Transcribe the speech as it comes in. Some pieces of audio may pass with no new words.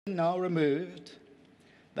Now removed.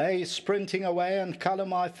 They sprinting away, and Colour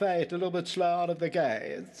My Fate a little bit slow out of the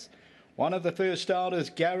gates. One of the first out is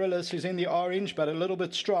Garrulus, is in the orange, but a little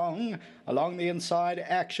bit strong. Along the inside,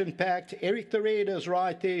 action-packed. ERIK the Red is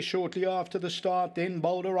right there shortly after the start. Then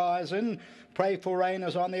Bold Horizon. Pray for Rain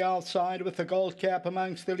is on the outside with the gold cap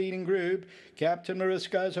amongst the leading group. Captain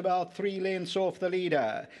Marisco is about 3 lengths off the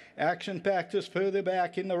leader. Action-packed is further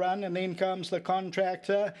back in the run, and then comes the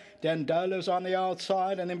Contractor. Dandola's on the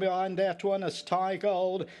outside, and then behind that one is Ty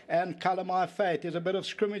Gold and Colour My Fate. There's a bit of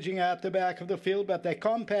scrimmaging at the back of the field, but they're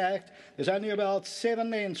compact. There's only about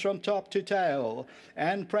 7 lengths from top to tail.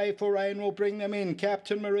 And Pray for Rain will bring them in.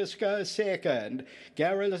 Captain Marisco second.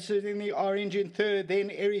 Garrulus is in the orange in third. Then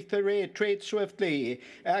ERIK the Red treads swiftly.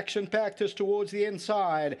 Action Packed is towards the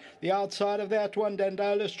inside. The outside of that one,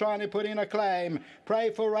 Dandola's trying to put in a claim. Pray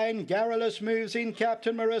for Rain. Garrulus moves in.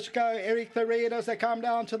 Captain Marisco. ERIK the Red as they come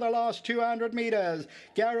down to the last 200 metres.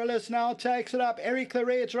 Garrulus now takes it up. ERIK the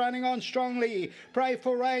Red's running on strongly. Pray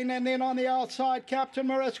for Rain, and then on the outside, Captain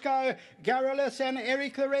Marisco. Garrulus and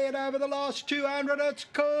ERIK the Red over the last 200. It's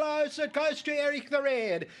close. It goes to ERIK the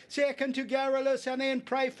Red. Second to Garrulus, and then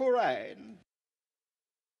Pray for Rain.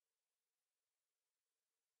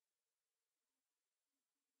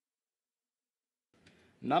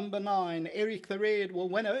 Number 9, ERIK the Red will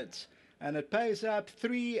win it, and it pays up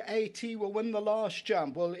 380, will win the last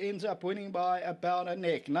jump, will ends up winning by about a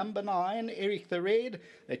neck. Number 9, ERIK the Red,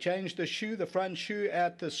 they changed the shoe, the front shoe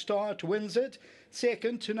at the start, wins it.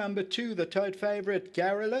 Second to number 2, the tote favourite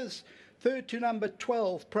Garrulus. Third to number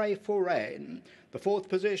 12, Pray for Rain. The fourth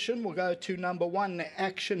position will go to number 1,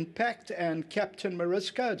 Action Packed and Captain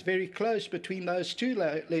Marisco. It's very close between those two.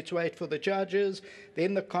 Let's wait for the judges.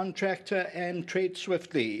 Then the Contractor and Tread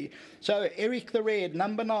Swiftly. So ERIK the Red,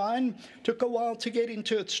 number 9, took a while to get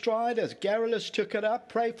into its stride as Garrulus took it up.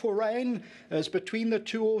 Pray for Rain is between the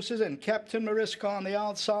two horses and Captain Marisco on the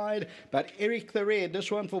outside. But ERIK the Red,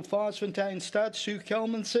 this one for Farsfontein Stud, Sue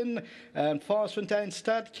Kelmanson, and Farsfontein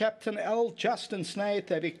Stud, Captain L, Justin Snaith.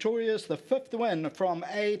 They're victorious, the 5th win from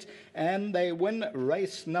 8, and they win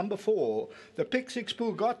race number 4. The Pick 6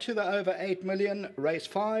 pool got to the over 8 million. Race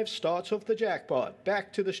 5 starts off the jackpot.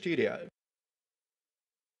 Back to the studio.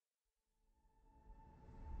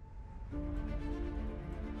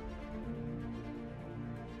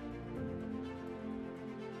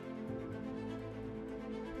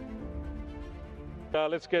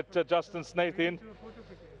 Let's get Justin Snaith in.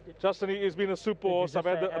 Justin, he's been a super horse. I've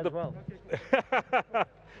had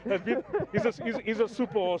he's a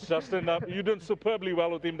super horse, Justin. You did superbly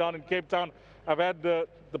well with him down in Cape Town. I've had the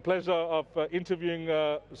pleasure of interviewing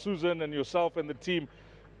Susan and yourself and the team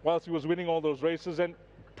whilst he was winning all those races. And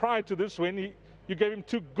prior to this win, you gave him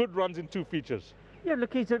 2 good runs in 2 features. Yeah,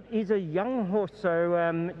 look, he's a young horse,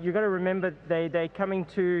 so you got to remember they're coming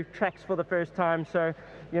to tracks for the first time. So,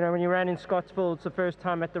 you know, when you ran in Scottsville, it's the first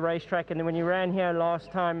time at the racetrack, and then when you ran here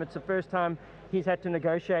last time, it's the first time he's had to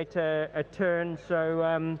negotiate a turn.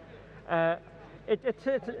 So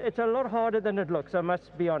it's a lot harder than it looks, I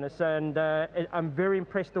must be honest, and I'm very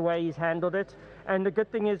impressed the way he's handled it. And the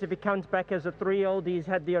good thing is, if he comes back as a 3-year-old, he's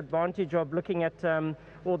had the advantage of looking at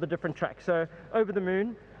all the different tracks. So over the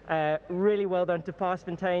moon. Really well done to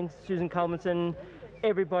Farsfontein, Susan Culmanson,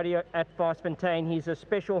 everybody at Farsfontein. He's a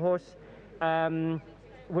special horse.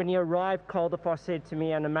 When he arrived, Calderfoss said to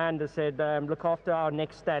me, and Amanda said, look after our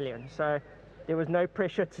next stallion. So there was no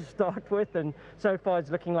pressure to start with, and so far it's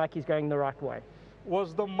looking like he's going the right way.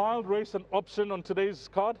 Was the mild race an option on today's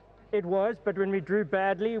card? It was, but when we drew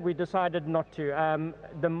badly, we decided not to.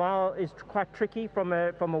 The mile is quite tricky from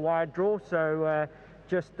a wide draw, so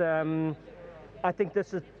I think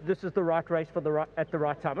this is the right race at the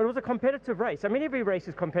right time. It was a competitive race. I mean, every race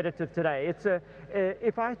is competitive today. It's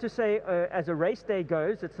if I had to say, as a race day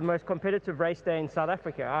goes, it's the most competitive race day in South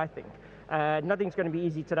Africa, I think. Nothing's going to be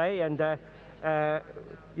easy today, and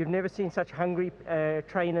you've never seen such hungry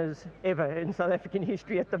trainers ever in South African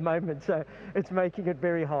history at the moment. So it's making it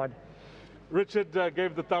very hard. Richard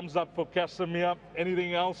gave the thumbs up for Casimir.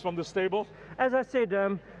 Anything else from the stable? As I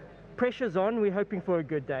said, pressure's on. We're hoping for a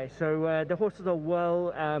good day. So the horses are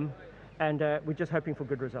well, and we're just hoping for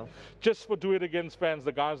good results. Just for Do It Again's fans,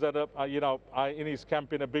 the guys that are in his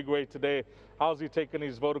camp in a big way today, how's he taken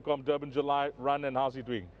his Vodacom Durban July run, and how's he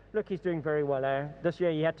doing? Look, he's doing very well. This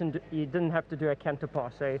year he didn't have to do a canter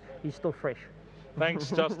pass, so he's still fresh. Thanks,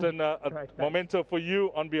 Justin. Right, memento for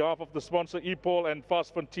you on behalf of the sponsor, EPOL and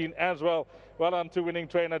Farsfontein as well. Well done to winning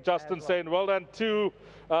trainer Justin saying well done to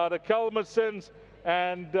the Kelmersons.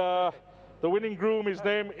 And the winning groom, his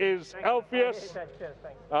name is Alpheus.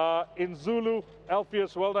 In Zulu,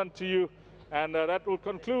 Alpheus, well done to you. And that will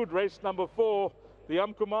conclude race number 4. The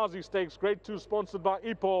Umkumazi Stakes, Grade 2, sponsored by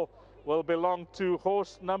EPOL, will belong to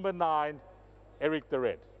horse number 9, ERIK the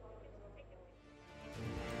Red.